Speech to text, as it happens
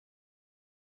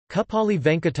Kuppali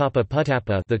Venkatappa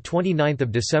Puttappa, the 29th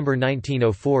of December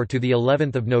 1904 to the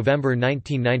 11th of November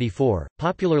 1994,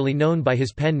 popularly known by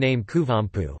his pen name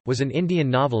Kuvempu, was an Indian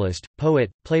novelist, poet,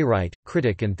 playwright,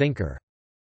 critic and thinker.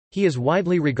 He is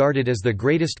widely regarded as the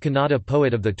greatest Kannada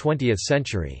poet of the 20th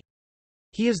century.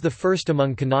 He is the first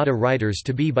among Kannada writers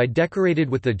to be decorated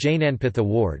with the Jnanpith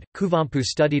Award. Kuvempu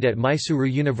studied at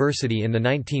Mysuru University in the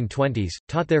 1920s,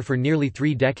 taught there for nearly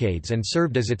 3 decades and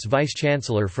served as its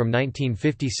vice-chancellor from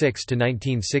 1956 to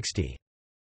 1960.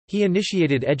 He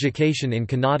initiated education in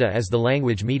Kannada as the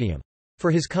language medium.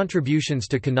 For his contributions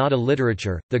to Kannada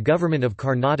literature, the government of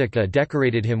Karnataka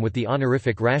decorated him with the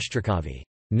honorific Rashtrakavi,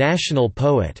 national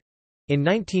poet, in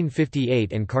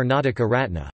 1958 and Karnataka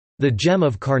Ratna, the gem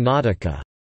of Karnataka,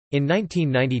 in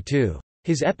 1992.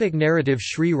 His epic narrative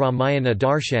Sri Ramayana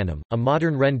Darshanam, a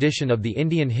modern rendition of the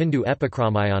Indian Hindu epic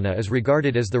Ramayana, is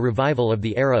regarded as the revival of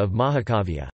the era of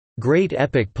Mahakavya, great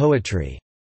epic poetry,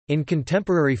 in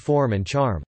contemporary form and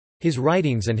charm. His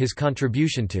writings and his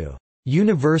contribution to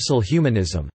universal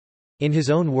humanism, in his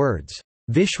own words,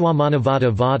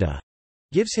 Vishwamanavada Vada,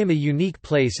 gives him a unique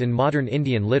place in modern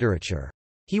Indian literature.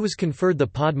 He was conferred the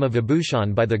Padma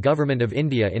Vibhushan by the Government of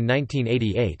India in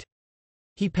 1988.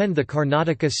 He penned the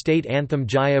Karnataka state anthem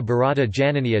Jaya Bharata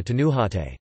Jananiya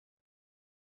Tanuhate.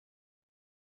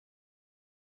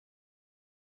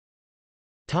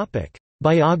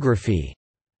 Biography.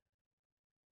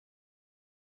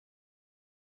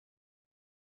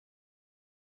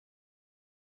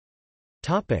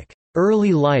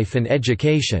 Early life and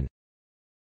education.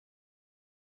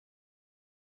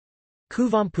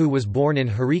 Kuvempu was born in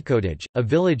Harikottage, a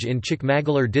village in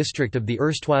Chikmagalur district of the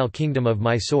erstwhile Kingdom of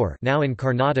Mysore, now in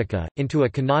Karnataka, into a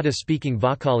Kannada-speaking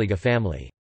Vakaliga family.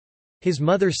 His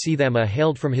mother Sithama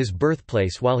hailed from his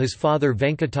birthplace while his father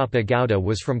Venkatappa Gowda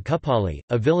was from Kuppali,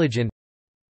 a village in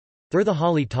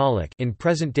Thirthahalli Taluk in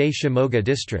present-day Shimoga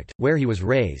district, where he was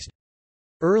raised.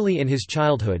 Early in his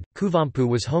childhood, Kuvempu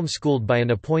was homeschooled by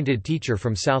an appointed teacher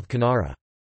from South Kannada.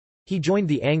 He joined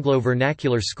the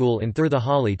Anglo-Vernacular School in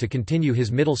Thirthahalli to continue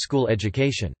his middle school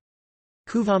education.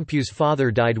 Kuvempu's father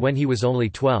died when he was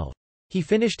only 12. He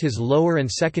finished his lower and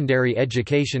secondary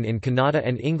education in Kannada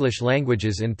and English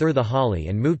languages in Thirthahalli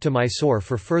and moved to Mysore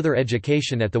for further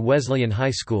education at the Wesleyan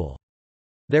High School.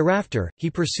 Thereafter, he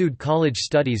pursued college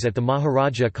studies at the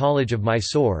Maharaja College of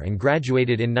Mysore and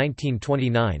graduated in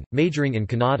 1929, majoring in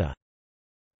Kannada.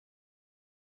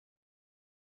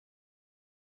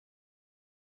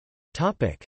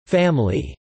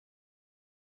 Family.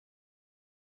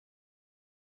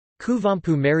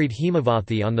 Kuvempu married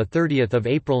Hemavathi on 30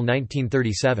 April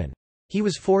 1937. He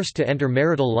was forced to enter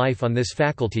marital life on this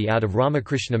faculty out of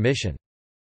Ramakrishna mission.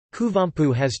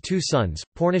 Kuvempu has 2 sons,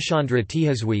 Purnashandra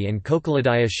Tihaswi and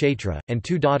Kokaladaya Kshetra, and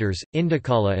 2 daughters,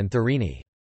 Indakala and Tharini.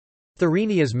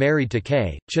 Tharini is married to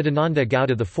K. Chidananda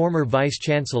Gowda, the former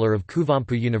vice-chancellor of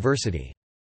Kuvempu University.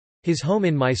 His home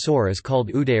in Mysore is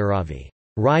called Udayaravi,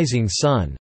 rising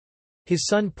sun. His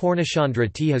son Purnashandra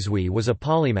Tihaswi was a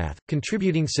polymath,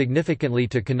 contributing significantly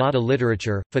to Kannada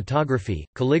literature, photography,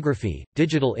 calligraphy,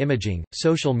 digital imaging,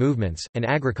 social movements, and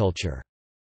agriculture.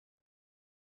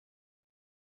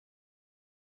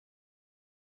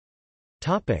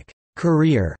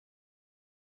 Career.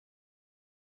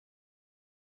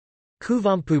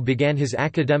 Kuvempu began his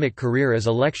academic career as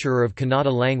a lecturer of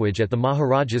Kannada language at the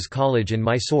Maharajas College in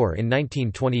Mysore in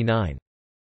 1929.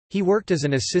 He worked as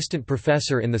an assistant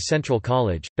professor in the Central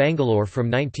College, Bangalore from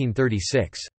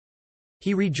 1936.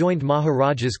 He rejoined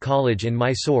Maharajas College in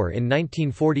Mysore in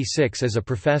 1946 as a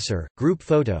professor. Group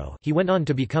photo. He went on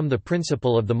to become the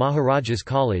principal of the Maharajas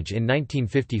College in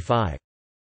 1955.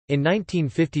 In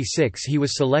 1956 he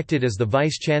was selected as the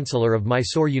vice-chancellor of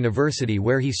Mysore University,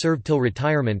 where he served till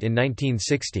retirement in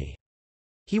 1960.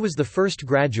 He was the first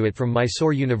graduate from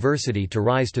Mysore University to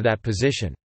rise to that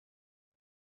position.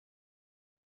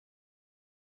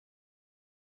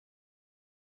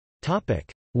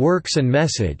 Works and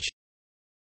message.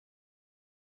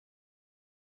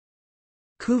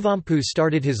 Kuvempu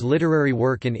started his literary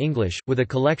work in English, with a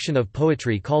collection of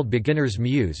poetry called Beginner's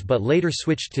Muse, but later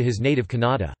switched to his native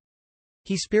Kannada.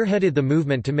 He spearheaded the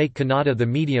movement to make Kannada the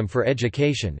medium for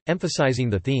education, emphasizing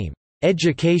the theme,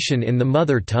 "Education in the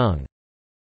Mother Tongue."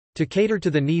 To cater to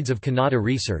the needs of Kannada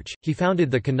research, he founded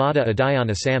the Kannada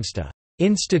Adhyayana Samstha,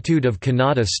 Institute of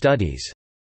Kannada Studies,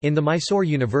 in the Mysore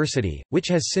University, which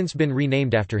has since been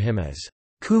renamed after him as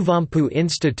Kuvempu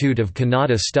Institute of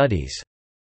Kannada Studies.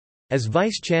 As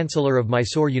Vice-Chancellor of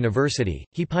Mysore University,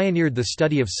 he pioneered the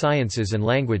study of sciences and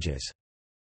languages.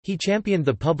 He championed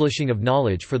the publishing of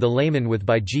knowledge for the layman with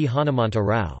by G. Hanumanta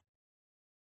Rao.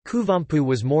 Kuvempu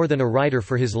was more than a writer,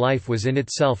 for his life was in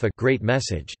itself a great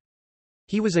message.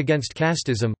 He was against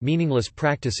casteism, meaningless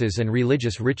practices and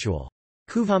religious ritual.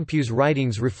 Kuvempu's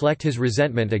writings reflect his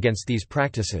resentment against these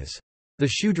practices. The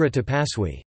Shudra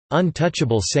Tapaswi,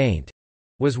 untouchable saint,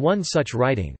 was one such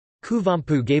writing.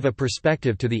 Kuvempu gave a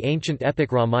perspective to the ancient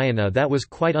epic Ramayana that was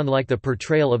quite unlike the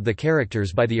portrayal of the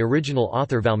characters by the original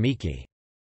author Valmiki.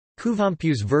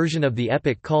 Kuvempu's version of the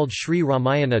epic called Sri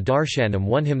Ramayana Darshanam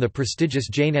won him the prestigious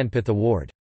Jnanpith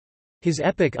Award. His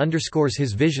epic underscores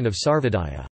his vision of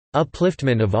Sarvodaya,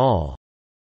 upliftment of all.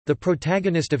 The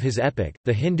protagonist of his epic,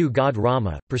 the Hindu god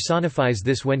Rama, personifies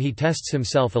this when he tests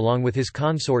himself along with his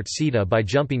consort Sita by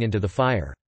jumping into the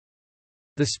fire.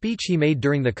 The speech he made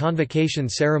during the convocation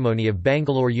ceremony of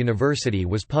Bangalore University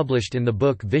was published in the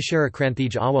book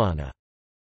Visharakranthij Ahvana.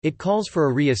 It calls for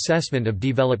a reassessment of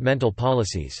developmental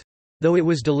policies. Though it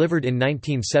was delivered in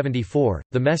 1974,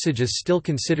 the message is still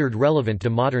considered relevant to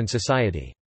modern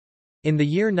society. In the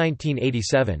year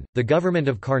 1987, the government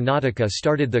of Karnataka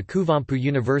started the Kuvempu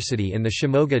University in the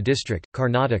Shimoga district,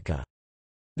 Karnataka.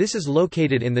 This is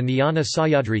located in the Jnana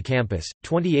Sahyadri campus,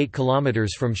 28 km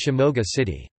from Shimoga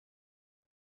city.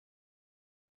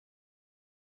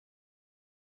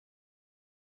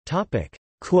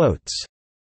 Quotes.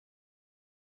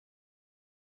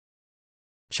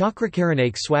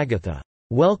 Chakrakaranaik Swagatha,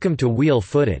 welcome to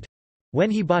wheel-footed,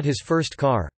 when he bought his first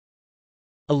car.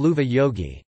 Aluva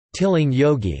Yogi, tilling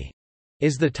yogi,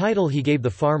 is the title he gave the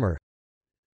farmer.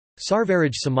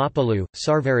 Sarvaraj Samapalu,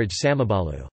 Sarvaraj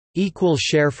Samabalu, equal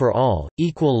share for all,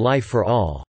 equal life for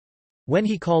all, when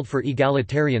he called for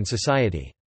egalitarian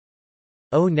society.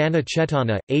 O Nana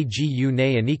Chetana, Agu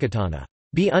Ne Anikatana,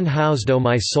 be unhoused O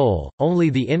my soul, only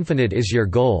the infinite is your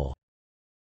goal.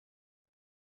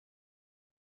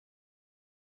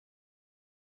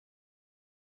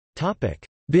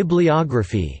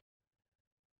 Bibliography.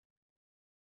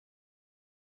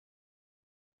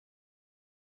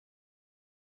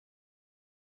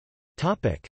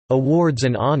 Awards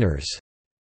and honors.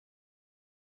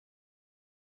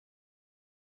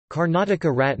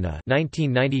 Karnataka Ratna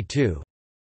 1992,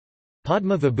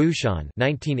 Padma Vibhushan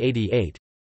 1988,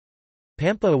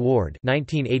 Pampa Award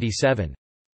 1987,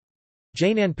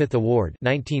 Jnanpith Award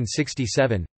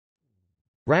 1967,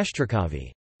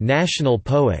 Rashtrakavi, National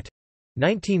Poet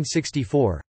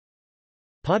 1964,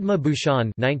 Padma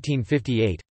Bhushan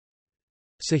 1958,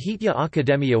 Sahitya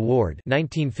Akademi Award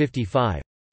 1955.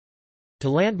 To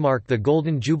landmark the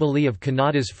Golden Jubilee of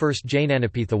Kannada's first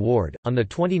Jnanpith Award, on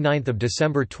 29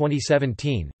 December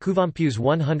 2017, Kuvempu's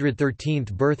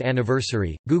 113th birth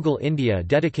anniversary, Google India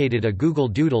dedicated a Google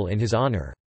Doodle in his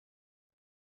honour.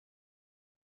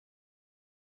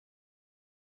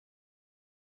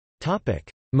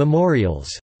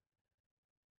 Memorials.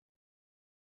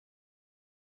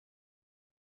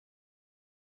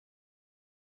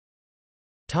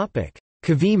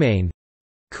 Kuvempu,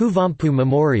 Kuvempu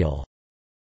Memorial.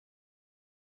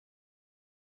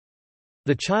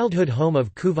 The childhood home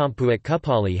of Kuvempu at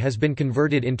Kuppali has been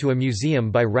converted into a museum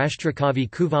by Rashtrakavi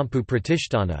Kuvempu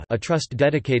Pratishtana, a trust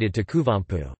dedicated to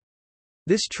Kuvempu.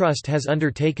 This trust has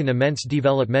undertaken immense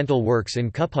developmental works in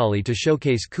Kuppali to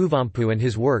showcase Kuvempu and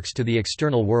his works to the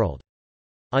external world.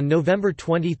 On November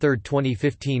 23,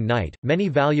 2015 night, many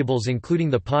valuables including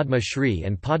the Padma Shri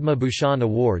and Padma Bhushan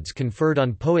awards conferred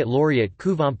on Poet Laureate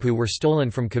Kuvempu were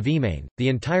stolen from Kuvempu. The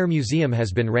entire museum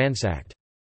has been ransacked.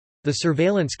 The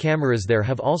surveillance cameras there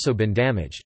have also been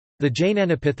damaged. The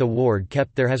Jnanpith Award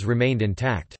kept there has remained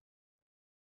intact.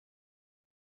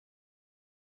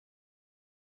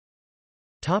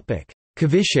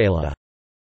 Kavishela.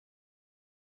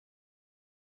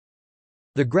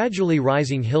 The gradually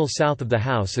rising hill south of the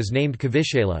house is named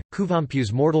Kavishela.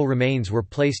 Kuvempu's mortal remains were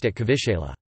placed at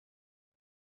Kavishela.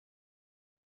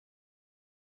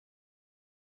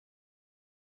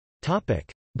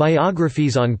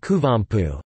 Biographies on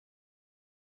Kuvempu.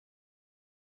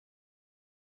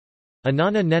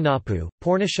 Anana Nenapu,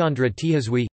 Purnashandra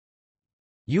Tihaswi,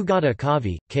 Yugada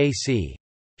Kavi, K.C.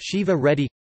 Shiva Reddy,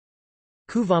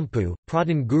 Kuvempu,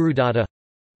 Pradhan Gurudatta,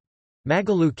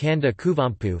 Magalu Kanda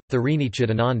Kuvempu, Tharini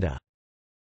Chidananda.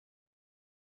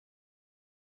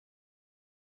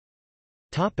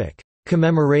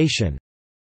 Commemoration.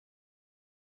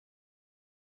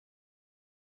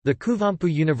 The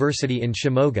Kuvempu University in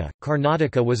Shimoga,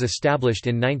 Karnataka was established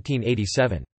in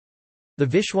 1987. The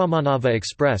Vishwamanava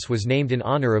Express was named in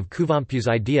honour of Kuvempu's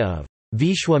idea of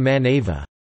Vishwa Manava,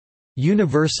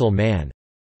 universal man.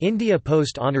 India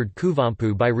Post honoured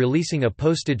Kuvempu by releasing a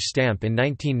postage stamp in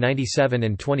 1997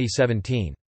 and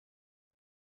 2017.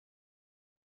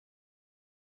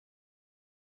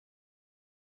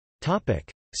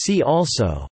 See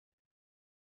also: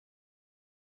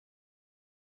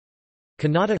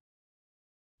 Kannada,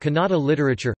 Kannada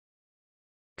literature,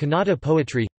 Kannada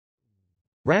poetry,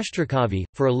 Rashtrakavi,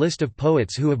 for a list of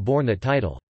poets who have borne that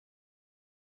title.